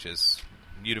dichotomy, which is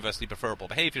universally preferable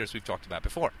behavior, as we've talked about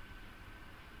before.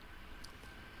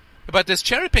 But this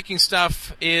cherry-picking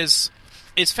stuff is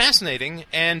fascinating,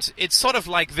 and it's sort of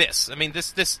like this. I mean,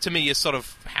 this to me is sort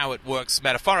of how it works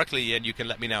metaphorically, and you can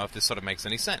let me know if this sort of makes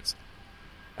any sense.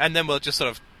 And then we'll just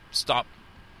sort of stop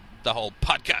the whole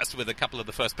podcast with a couple of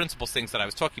the first principles things that I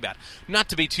was talking about. Not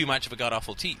to be too much of a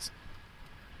god-awful tease.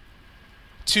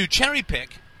 To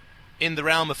cherry-pick in the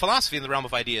realm of philosophy, in the realm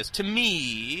of ideas, to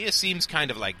me, it seems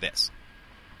kind of like this.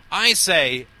 I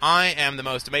say, I am the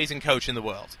most amazing coach in the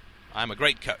world. I'm a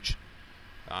great coach.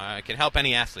 I can help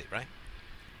any athlete, right?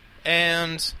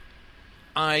 And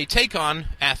I take on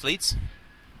athletes,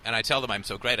 and I tell them I'm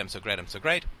so great, I'm so great, I'm so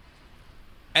great.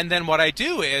 And then what I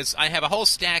do is I have a whole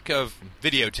stack of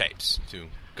videotapes, to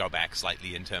go back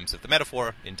slightly in terms of the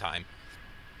metaphor in time.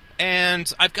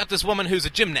 And I've got this woman who's a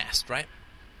gymnast, right?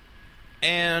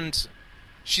 And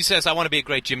she says, I want to be a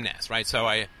great gymnast, right? So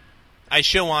I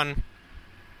show on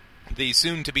the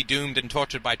soon-to-be-doomed and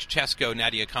tortured by Ceausescu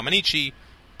Nadia Comaneci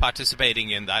participating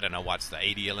in, I don't know, what's the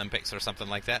 80 Olympics or something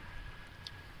like that.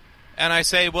 And I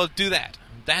say, well, do that.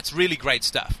 That's really great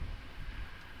stuff.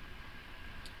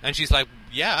 And she's like,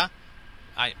 yeah,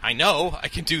 I know, I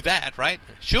can do that, right?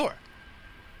 Sure.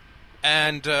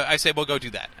 And I say, well, go do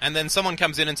that. And then someone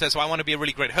comes in and says, well, I want to be a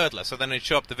really great hurdler. So then I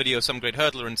show up the video of some great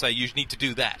hurdler and say, you need to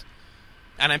do that.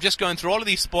 And I'm just going through all of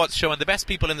these sports, showing the best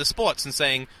people in the sports and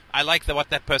saying, I like what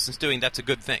that person's doing, that's a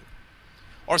good thing.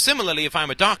 Or similarly, if I'm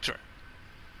a doctor,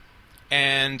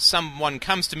 and someone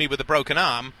comes to me with a broken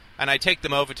arm, and I take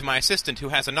them over to my assistant who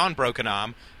has a non-broken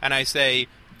arm, and I say,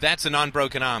 that's a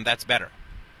non-broken arm, that's better.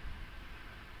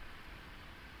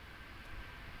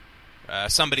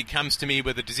 Somebody comes to me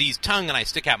with a diseased tongue, and I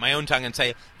stick out my own tongue and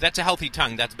say, that's a healthy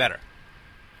tongue, that's better.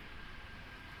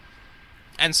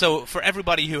 And so for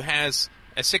everybody who has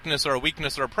a sickness or a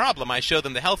weakness or a problem, I show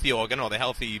them the healthy organ or the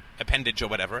healthy appendage or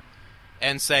whatever,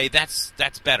 and say, that's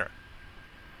better.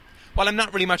 Well, I'm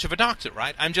not really much of a doctor,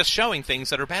 right? I'm just showing things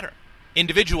that are better.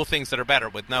 Individual things that are better,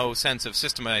 with no sense of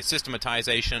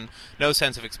systematization, no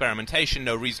sense of experimentation,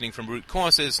 no reasoning from root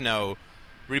causes, no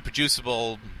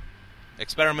reproducible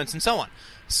experiments, and so on.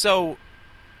 So,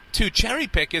 to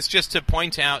cherry-pick is just to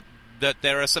point out that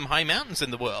there are some high mountains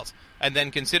in the world, and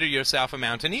then consider yourself a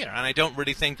mountaineer, and I don't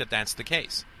really think that that's the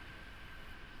case.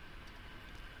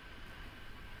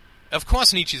 Of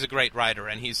course, Nietzsche's a great writer,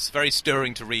 and he's very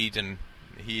stirring to read, and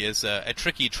he is a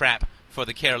tricky trap for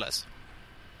the careless.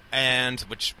 And,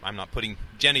 which I'm not putting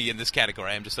Jenny in this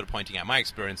category, I'm just sort of pointing out my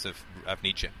experience of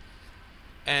Nietzsche.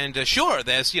 And sure,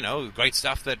 there's, great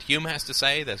stuff that Hume has to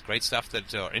say, there's great stuff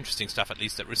that, or interesting stuff at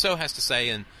least, that Rousseau has to say,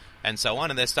 and so on,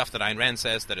 and there's stuff that Ayn Rand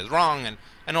says that is wrong,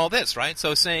 and all this, right?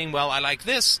 So saying, well, I like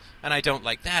this, and I don't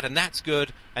like that, and that's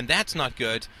good, and that's not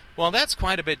good, well, that's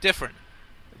quite a bit different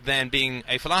than being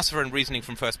a philosopher and reasoning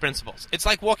from first principles. It's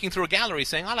like walking through a gallery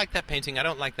saying, I like that painting, I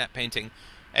don't like that painting,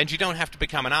 and you don't have to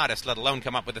become an artist, let alone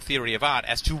come up with a theory of art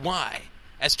as to why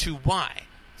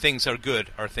things are good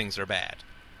or things are bad.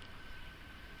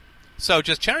 So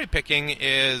just cherry-picking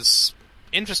is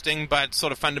interesting, but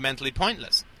sort of fundamentally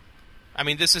pointless. I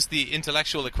mean, this is the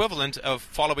intellectual equivalent of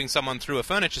following someone through a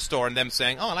furniture store and them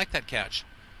saying, oh, I like that couch.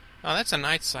 Oh, that's a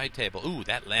nice side table. Ooh,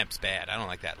 that lamp's bad. I don't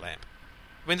like that lamp.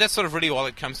 I mean, that's sort of really all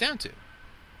it comes down to.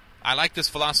 I like this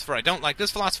philosopher. I don't like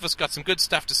this philosopher's got some good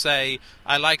stuff to say.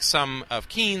 I like some of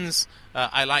Keynes.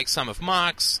 I like some of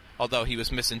Marx, although he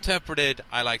was misinterpreted.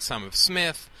 I like some of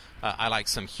Smith. I like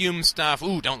some Hume stuff.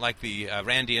 Ooh, don't like the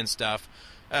Randian stuff.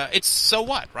 It's so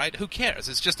what, right? Who cares?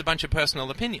 It's just a bunch of personal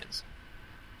opinions.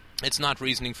 It's not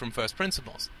reasoning from first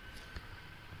principles.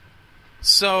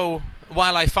 So,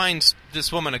 while I find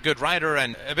this woman a good writer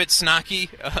and a bit snarky,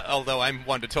 although I'm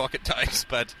one to talk at times,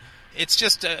 but it's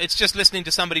just listening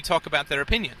to somebody talk about their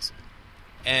opinions.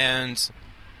 And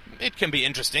it can be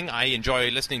interesting. I enjoy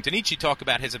listening to Nietzsche talk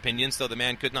about his opinions, though the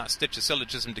man could not stitch a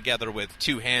syllogism together with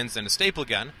 2 hands and a staple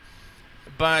gun.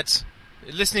 But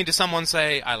listening to someone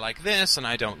say, I like this, and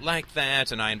I don't like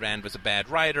that, and Ayn Rand was a bad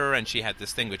writer, and she had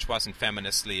this thing which wasn't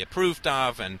feministly approved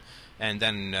of, and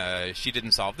then she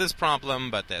didn't solve this problem,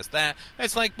 but there's that.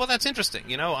 It's like, well, that's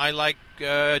interesting. I like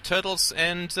turtles,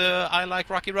 and I like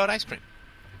Rocky Road ice cream.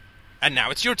 And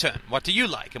now it's your turn. What do you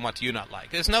like, and what do you not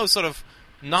like? There's no sort of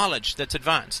knowledge that's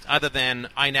advanced, other than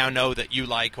I now know that you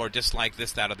like or dislike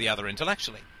this, that, or the other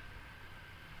intellectually.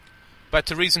 But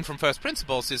to reason from first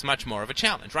principles is much more of a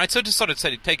challenge, right? So to sort of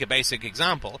take a basic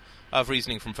example of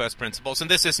reasoning from first principles, and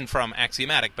this isn't from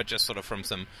axiomatic, but just sort of from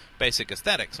some basic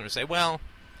aesthetics, and we say, well,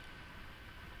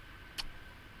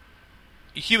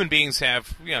 human beings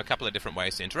have a couple of different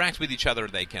ways to interact with each other.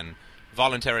 They can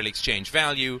voluntarily exchange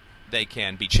value, they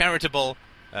can be charitable,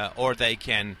 or they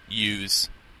can use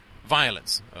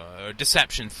violence, or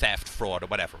deception, theft, fraud, or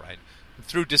whatever, right?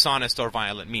 Through dishonest or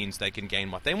violent means, they can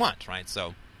gain what they want, right?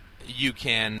 So you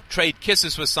can trade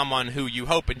kisses with someone who you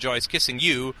hope enjoys kissing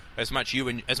you as much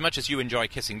as you enjoy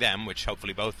kissing them, which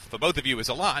hopefully for both of you is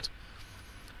a lot,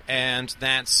 and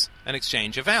that's an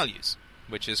exchange of values,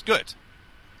 which is good.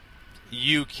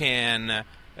 You can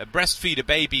breastfeed a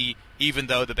baby even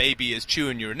though the baby is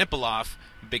chewing your nipple off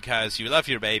because you love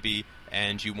your baby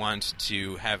and you want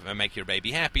to make your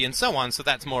baby happy, and so on. So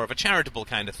that's more of a charitable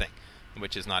kind of thing,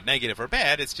 which is not negative or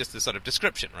bad. It's just a sort of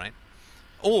description, right?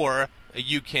 Or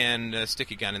you can stick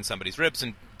a gun in somebody's ribs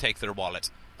and take their wallet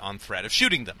on threat of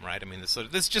shooting them, right? I mean,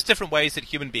 there's just different ways that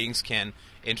human beings can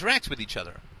interact with each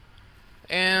other.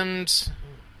 And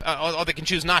or they can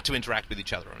choose not to interact with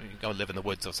each other. Or you go live in the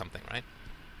woods or something, right?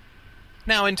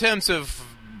 Now, in terms of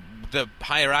the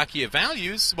hierarchy of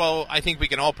values, well, I think we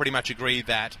can all pretty much agree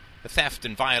that theft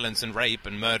and violence and rape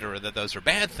and murder, that those are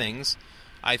bad things.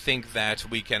 I think that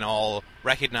we can all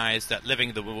recognize that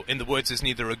living in the woods is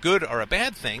neither a good or a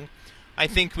bad thing. I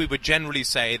think we would generally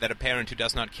say that a parent who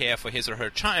does not care for his or her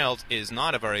child is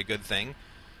not a very good thing,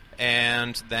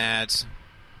 and that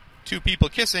 2 people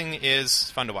kissing is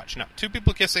fun to watch. No, 2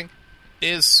 people kissing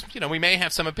is, we may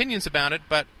have some opinions about it,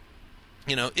 but,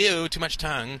 ew, too much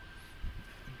tongue.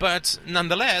 But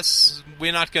nonetheless,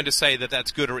 we're not going to say that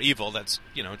that's good or evil. That's,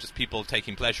 just people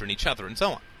taking pleasure in each other and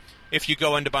so on. If you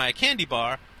go in to buy a candy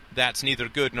bar, that's neither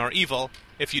good nor evil.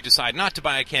 If you decide not to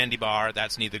buy a candy bar,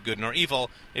 that's neither good nor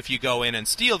evil. If you go in and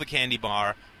steal the candy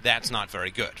bar, that's not very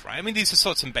good, right? I mean, these are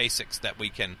sort of some basics that we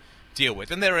can deal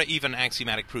with. And there are even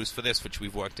axiomatic proofs for this, which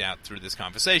we've worked out through this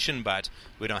conversation, but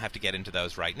we don't have to get into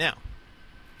those right now.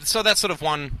 So that's sort of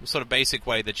one sort of basic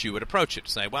way that you would approach it.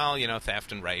 Say, well,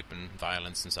 theft and rape and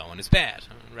violence and so on is bad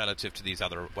relative to these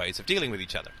other ways of dealing with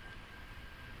each other.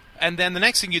 And then the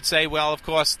next thing you'd say, well, of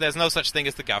course, there's no such thing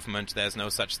as the government. There's no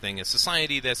such thing as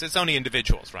society. It's only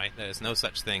individuals, right? There's no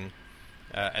such thing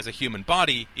as a human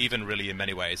body. Even really in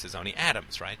many ways, there's only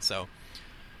atoms, right? So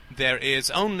there is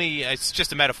only, it's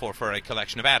just a metaphor for a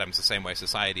collection of atoms, the same way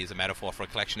society is a metaphor for a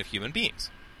collection of human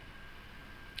beings.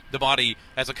 The body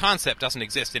as a concept doesn't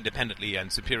exist independently and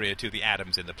superior to the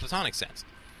atoms in the Platonic sense,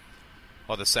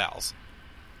 or the cells.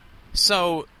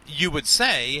 So you would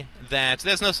say that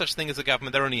there's no such thing as a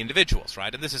government, they're only individuals,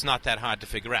 right? And this is not that hard to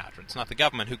figure out. It's not the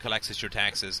government who collects your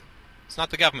taxes. It's not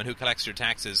the government who collects your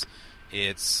taxes.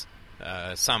 It's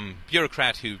some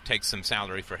bureaucrat who takes some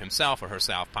salary for himself or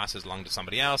herself, passes along to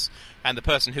somebody else, and the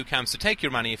person who comes to take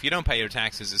your money if you don't pay your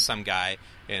taxes is some guy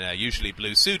in a usually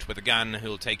blue suit with a gun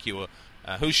who'll take you,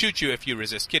 who'll shoot you if you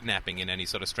resist kidnapping in any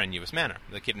sort of strenuous manner,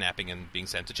 the kidnapping and being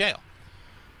sent to jail.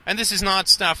 And this is not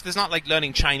stuff, this is not like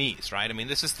learning Chinese, right? I mean,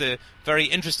 this is the very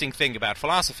interesting thing about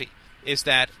philosophy, is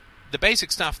that the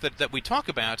basic stuff that we talk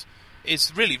about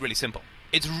is really, really simple.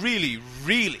 It's really,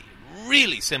 really,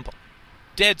 really simple.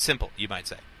 Dead simple, you might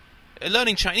say.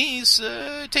 Learning Chinese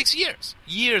takes years.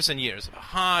 Years and years of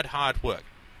hard, hard work.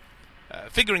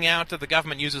 Figuring out that the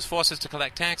government uses forces to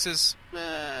collect taxes,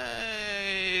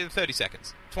 30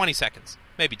 seconds, 20 seconds,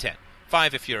 maybe 10.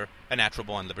 5 if you're a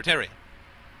natural-born libertarian.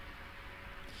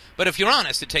 But if you're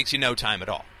honest, it takes you no time at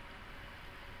all.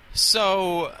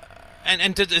 So,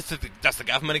 and does the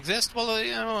government exist?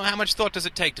 Well, how much thought does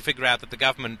it take to figure out that the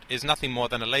government is nothing more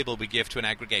than a label we give to an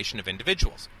aggregation of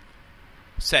individuals?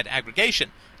 Said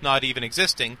aggregation not even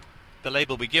existing, the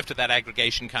label we give to that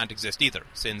aggregation can't exist either,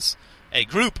 since a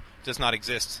group does not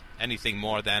exist anything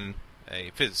more than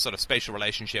a sort of spatial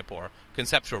relationship or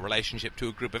conceptual relationship to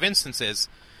a group of instances.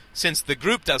 Since the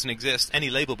group doesn't exist, any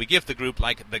label we give the group,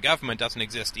 like the government, doesn't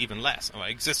exist even less, or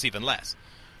exists even less.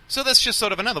 So that's just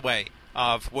sort of another way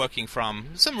of working from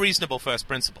some reasonable first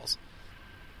principles.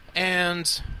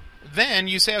 And then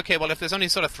you say, okay, well, if there's only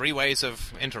sort of three ways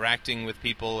of interacting with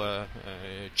people,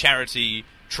 charity,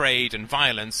 trade, and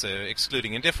violence,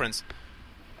 excluding indifference,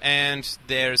 and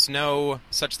there's no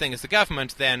such thing as the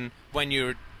government, then when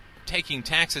you're taking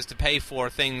taxes to pay for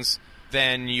things,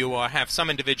 then you have some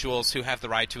individuals who have the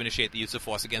right to initiate the use of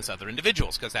force against other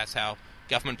individuals, because that's how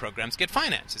government programs get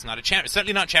financed. It's not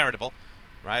certainly not charitable,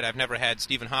 right? I've never had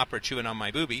Stephen Harper chewing on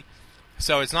my boobie,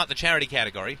 so it's not the charity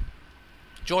category.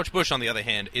 George Bush, on the other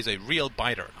hand, is a real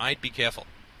biter. I'd be careful.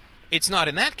 It's not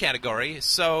in that category,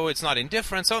 so it's not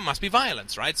indifference, so it must be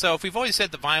violence, right? So if we've always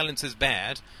said that violence is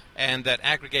bad and that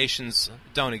aggregations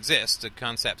don't exist,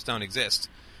 concepts don't exist,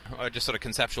 or just sort of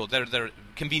conceptual, they're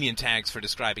convenient tags for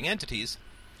describing entities,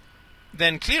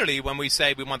 then clearly when we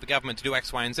say we want the government to do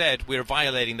X, Y, and Z, we're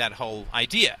violating that whole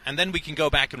idea. And then we can go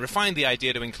back and refine the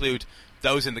idea to include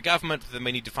those in the government. Then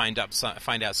we need to find out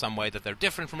some way that they're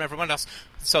different from everyone else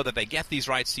so that they get these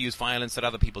rights to use violence that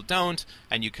other people don't.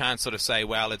 And you can't sort of say,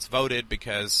 well, it's voted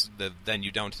because then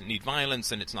you don't need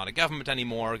violence and it's not a government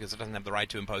anymore because it doesn't have the right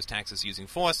to impose taxes using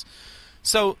force.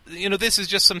 So, this is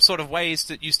just some sort of ways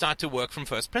that you start to work from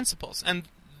first principles. And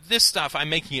this stuff,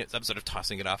 I'm sort of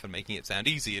tossing it off and making it sound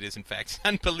easy. It is, in fact,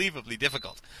 unbelievably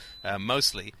difficult,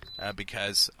 mostly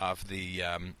because of the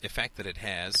effect that it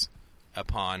has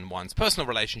upon one's personal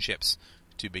relationships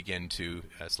to begin to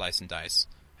slice and dice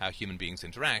how human beings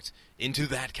interact into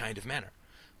that kind of manner.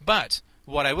 But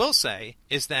what I will say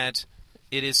is that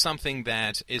it is something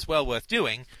that is well worth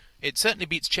doing. It certainly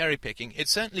beats cherry-picking. It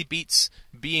certainly beats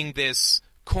being this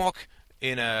cork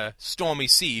in a stormy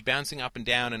sea, bouncing up and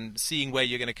down and seeing where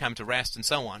you're going to come to rest and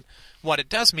so on. What it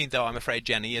does mean, though, I'm afraid,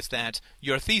 Jenny, is that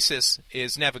your thesis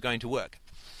is never going to work.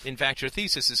 In fact, your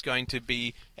thesis is going to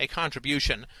be a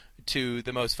contribution to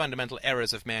the most fundamental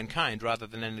errors of mankind rather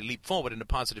than any leap forward in a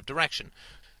positive direction.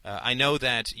 I know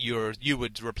that you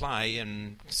would reply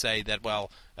and say that, well,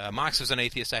 Marx was an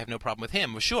atheist, I have no problem with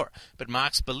him. Well, sure, but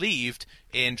Marx believed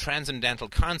in transcendental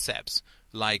concepts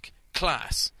like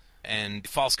class and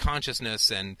false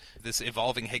consciousness and this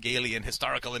evolving Hegelian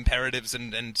historical imperatives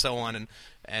and so on.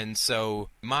 And so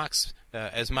Marx,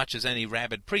 as much as any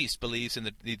rabid priest, believes in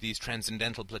these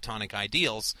transcendental Platonic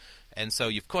ideals. And so,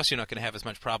 of course, you're not going to have as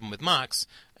much problem with Marx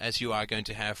as you are going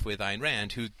to have with Ayn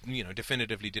Rand, who,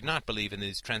 definitively did not believe in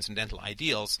these transcendental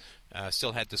ideals,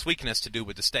 still had this weakness to do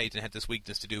with the state and had this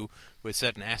weakness to do with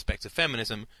certain aspects of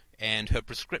feminism, and her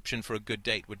prescription for a good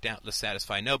date would doubtless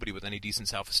satisfy nobody with any decent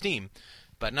self-esteem.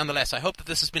 But nonetheless, I hope that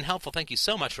this has been helpful. Thank you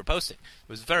so much for posting. It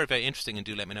was very, very interesting, and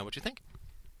do let me know what you think.